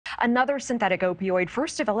Another synthetic opioid,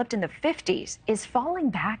 first developed in the 50s, is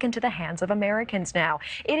falling back into the hands of Americans now.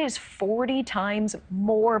 It is 40 times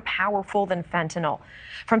more powerful than fentanyl.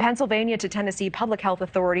 From Pennsylvania to Tennessee, public health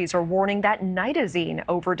authorities are warning that Nitazene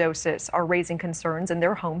overdoses are raising concerns in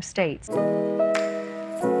their home states.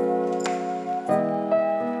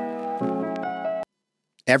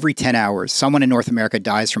 Every 10 hours, someone in North America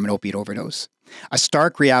dies from an opiate overdose, a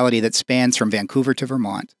stark reality that spans from Vancouver to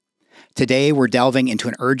Vermont. Today, we're delving into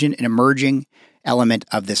an urgent and emerging element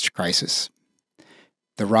of this crisis: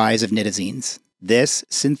 the rise of nitazenes. This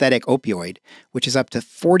synthetic opioid, which is up to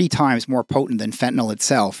 40 times more potent than fentanyl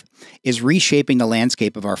itself, is reshaping the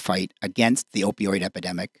landscape of our fight against the opioid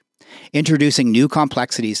epidemic, introducing new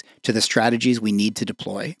complexities to the strategies we need to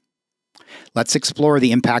deploy. Let's explore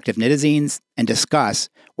the impact of nitazenes and discuss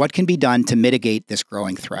what can be done to mitigate this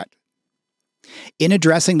growing threat. In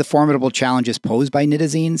addressing the formidable challenges posed by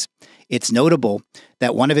nitazenes, it's notable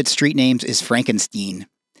that one of its street names is Frankenstein.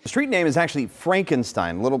 The street name is actually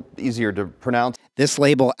Frankenstein, a little easier to pronounce. This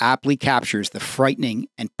label aptly captures the frightening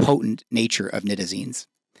and potent nature of nitazenes.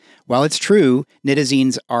 While it's true,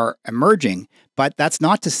 nitazenes are emerging, but that's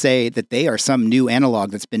not to say that they are some new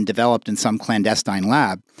analog that's been developed in some clandestine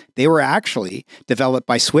lab. They were actually developed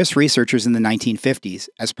by Swiss researchers in the 1950s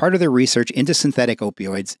as part of their research into synthetic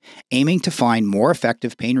opioids, aiming to find more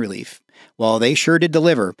effective pain relief. Well, they sure did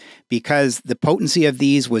deliver, because the potency of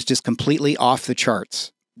these was just completely off the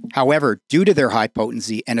charts. However, due to their high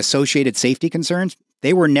potency and associated safety concerns,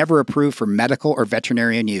 they were never approved for medical or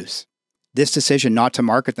veterinarian use. This decision not to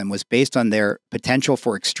market them was based on their potential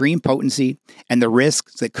for extreme potency and the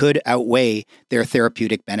risks that could outweigh their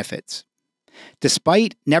therapeutic benefits.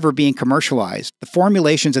 Despite never being commercialized, the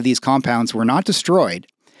formulations of these compounds were not destroyed.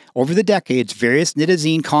 Over the decades, various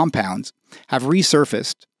nitazene compounds have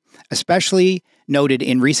resurfaced, especially noted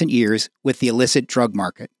in recent years with the illicit drug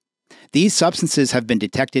market. These substances have been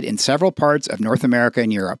detected in several parts of North America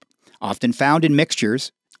and Europe, often found in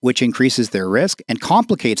mixtures, which increases their risk and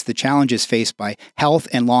complicates the challenges faced by health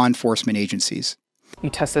and law enforcement agencies. You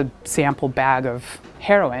test a sample bag of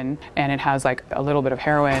heroin, and it has like a little bit of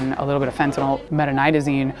heroin, a little bit of fentanyl,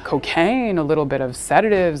 metanitazene, cocaine, a little bit of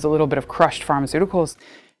sedatives, a little bit of crushed pharmaceuticals.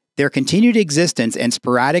 Their continued existence and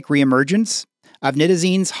sporadic reemergence of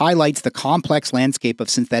nitazenes highlights the complex landscape of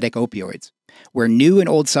synthetic opioids, where new and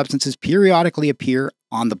old substances periodically appear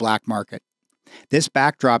on the black market. This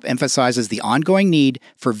backdrop emphasizes the ongoing need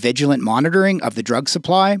for vigilant monitoring of the drug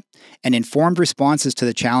supply and informed responses to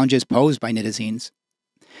the challenges posed by nitazenes.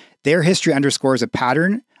 Their history underscores a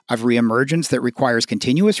pattern of reemergence that requires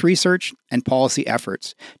continuous research and policy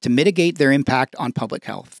efforts to mitigate their impact on public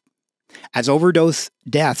health. As overdose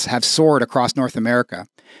deaths have soared across North America,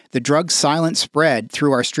 the drug's silent spread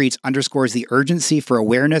through our streets underscores the urgency for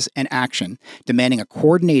awareness and action, demanding a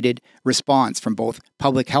coordinated response from both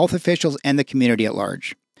public health officials and the community at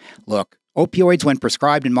large. Look, opioids, when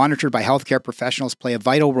prescribed and monitored by healthcare professionals, play a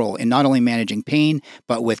vital role in not only managing pain,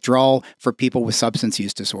 but withdrawal for people with substance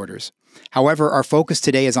use disorders. However, our focus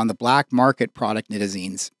today is on the black market product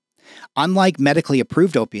nitazenes. Unlike medically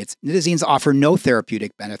approved opiates, nitazenes offer no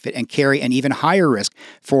therapeutic benefit and carry an even higher risk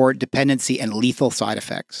for dependency and lethal side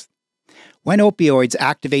effects. When opioids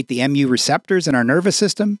activate the mu receptors in our nervous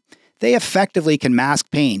system, they effectively can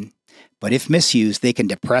mask pain, but if misused, they can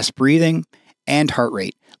depress breathing and heart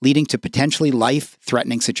rate, leading to potentially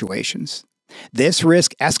life-threatening situations. This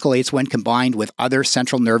risk escalates when combined with other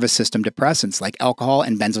central nervous system depressants like alcohol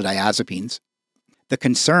and benzodiazepines. The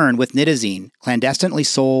concern with nitazene, clandestinely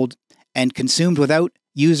sold and consumed without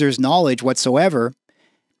users' knowledge whatsoever,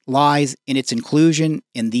 lies in its inclusion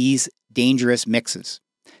in these dangerous mixes.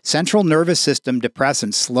 Central nervous system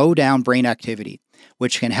depressants slow down brain activity,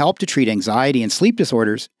 which can help to treat anxiety and sleep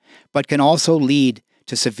disorders, but can also lead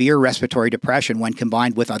to severe respiratory depression when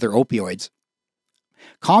combined with other opioids.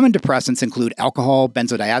 Common depressants include alcohol,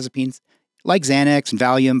 benzodiazepines, like Xanax and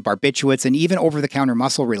Valium, barbiturates, and even over-the-counter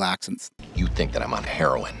muscle relaxants. You think that I'm on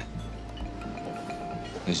heroin.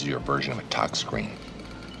 This is your version of a tox screen.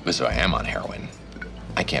 But so I am on heroin.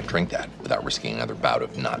 I can't drink that without risking another bout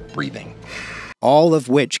of not breathing. All of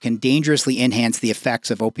which can dangerously enhance the effects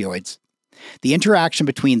of opioids. The interaction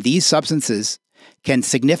between these substances can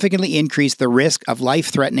significantly increase the risk of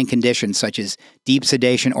life-threatening conditions such as deep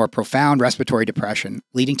sedation or profound respiratory depression,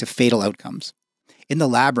 leading to fatal outcomes. In the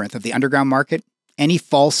labyrinth of the underground market, any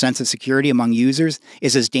false sense of security among users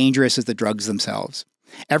is as dangerous as the drugs themselves.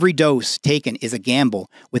 Every dose taken is a gamble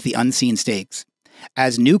with the unseen stakes,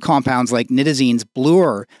 as new compounds like nitazenes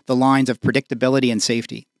blur the lines of predictability and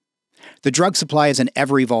safety. The drug supply is an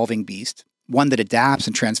ever-evolving beast, one that adapts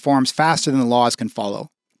and transforms faster than the laws can follow.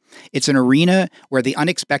 It's an arena where the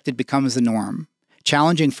unexpected becomes the norm,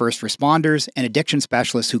 challenging first responders and addiction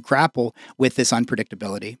specialists who grapple with this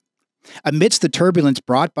unpredictability. Amidst the turbulence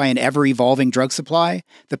brought by an ever-evolving drug supply,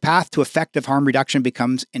 the path to effective harm reduction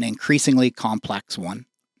becomes an increasingly complex one.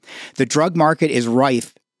 The drug market is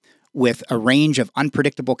rife with a range of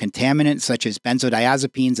unpredictable contaminants such as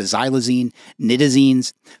benzodiazepines, xylazine,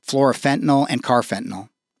 nitazenes, fluorofentanyl, and carfentanyl,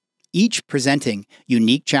 each presenting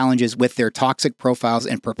unique challenges with their toxic profiles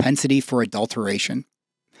and propensity for adulteration.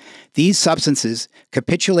 These substances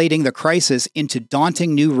capitulating the crisis into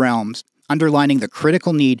daunting new realms, underlining the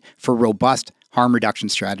critical need for robust harm reduction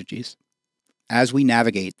strategies. As we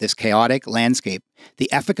navigate this chaotic landscape, the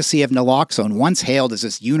efficacy of naloxone, once hailed as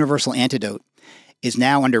this universal antidote, is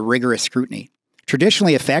now under rigorous scrutiny.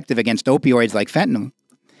 Traditionally effective against opioids like fentanyl,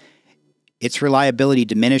 its reliability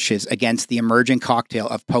diminishes against the emerging cocktail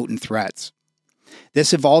of potent threats.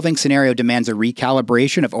 This evolving scenario demands a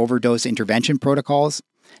recalibration of overdose intervention protocols,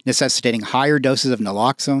 necessitating higher doses of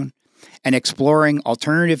naloxone, and exploring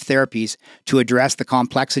alternative therapies to address the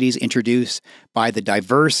complexities introduced by the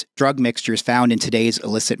diverse drug mixtures found in today's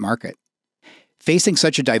illicit market. Facing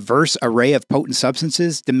such a diverse array of potent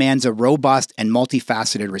substances demands a robust and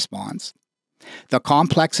multifaceted response. The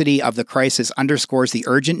complexity of the crisis underscores the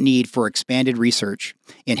urgent need for expanded research,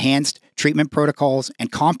 enhanced treatment protocols,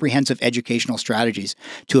 and comprehensive educational strategies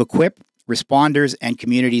to equip responders and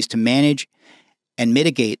communities to manage and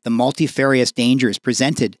mitigate the multifarious dangers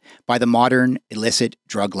presented by the modern illicit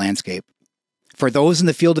drug landscape. For those in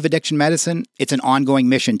the field of addiction medicine, it's an ongoing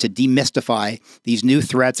mission to demystify these new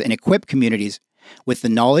threats and equip communities with the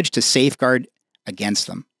knowledge to safeguard against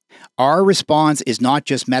them. Our response is not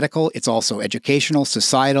just medical, it's also educational,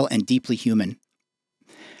 societal, and deeply human.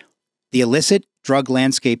 The illicit drug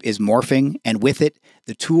landscape is morphing, and with it,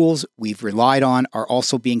 the tools we've relied on are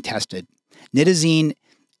also being tested. Nitazene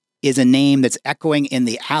is a name that's echoing in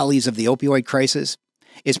the alleys of the opioid crisis,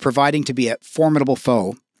 is proving to be a formidable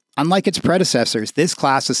foe. Unlike its predecessors, this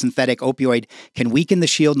class of synthetic opioid can weaken the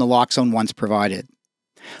shield naloxone once provided.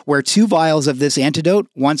 Where 2 vials of this antidote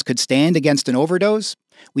once could stand against an overdose,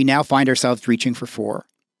 we now find ourselves reaching for 4.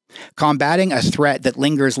 Combating a threat that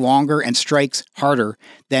lingers longer and strikes harder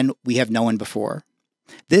than we have known before.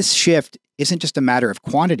 This shift isn't just a matter of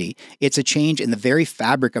quantity, it's a change in the very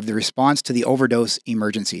fabric of the response to the overdose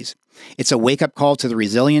emergencies. It's a wake-up call to the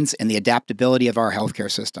resilience and the adaptability of our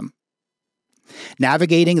healthcare system.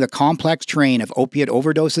 Navigating the complex terrain of opiate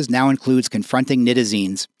overdoses now includes confronting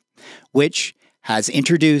nitazenes, which has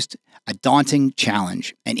introduced a daunting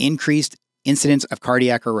challenge, an increased incidence of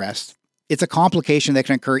cardiac arrest. It's a complication that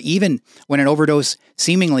can occur even when an overdose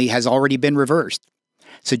seemingly has already been reversed,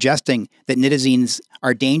 suggesting that nitazenes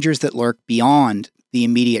are dangers that lurk beyond the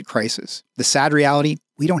immediate crisis. The sad reality,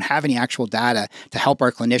 we don't have any actual data to help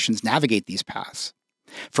our clinicians navigate these paths.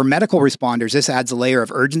 For medical responders, this adds a layer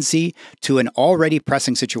of urgency to an already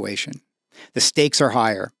pressing situation. The stakes are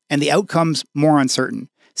higher, and the outcomes more uncertain,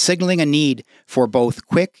 signaling a need for both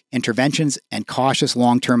quick interventions and cautious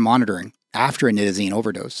long-term monitoring after a nitazene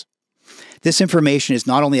overdose. This information is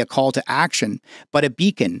not only a call to action, but a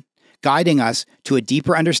beacon guiding us to a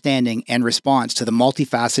deeper understanding and response to the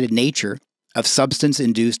multifaceted nature of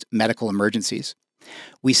substance-induced medical emergencies.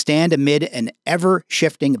 We stand amid an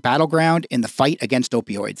ever-shifting battleground in the fight against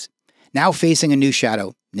opioids, now facing a new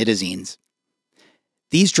shadow, nitazenes.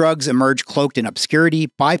 These drugs emerge cloaked in obscurity,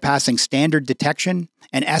 bypassing standard detection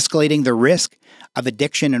and escalating the risk of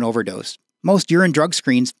addiction and overdose. Most urine drug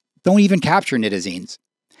screens don't even capture nitazenes.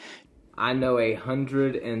 I know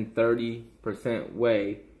 130%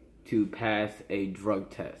 way to pass a drug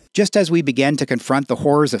test. Just as we begin to confront the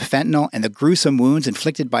horrors of fentanyl and the gruesome wounds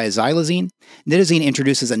inflicted by xylazine, nitazene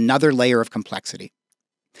introduces another layer of complexity.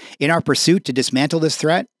 In our pursuit to dismantle this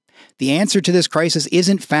threat, the answer to this crisis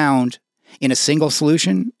isn't found in a single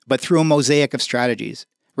solution, but through a mosaic of strategies,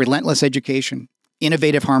 relentless education,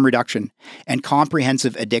 innovative harm reduction, and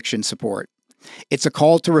comprehensive addiction support. It's a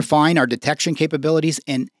call to refine our detection capabilities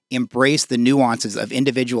and embrace the nuances of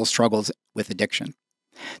individual struggles with addiction.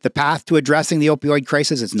 The path to addressing the opioid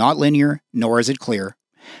crisis is not linear, nor is it clear.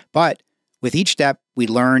 But with each step, we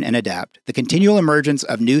learn and adapt. The continual emergence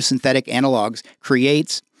of new synthetic analogs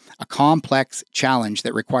creates a complex challenge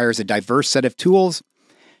that requires a diverse set of tools,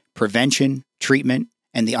 prevention, treatment,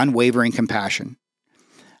 and the unwavering compassion.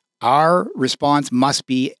 Our response must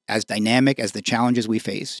be as dynamic as the challenges we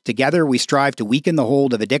face. Together, we strive to weaken the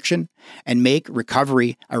hold of addiction and make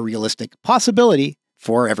recovery a realistic possibility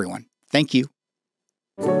for everyone. Thank you.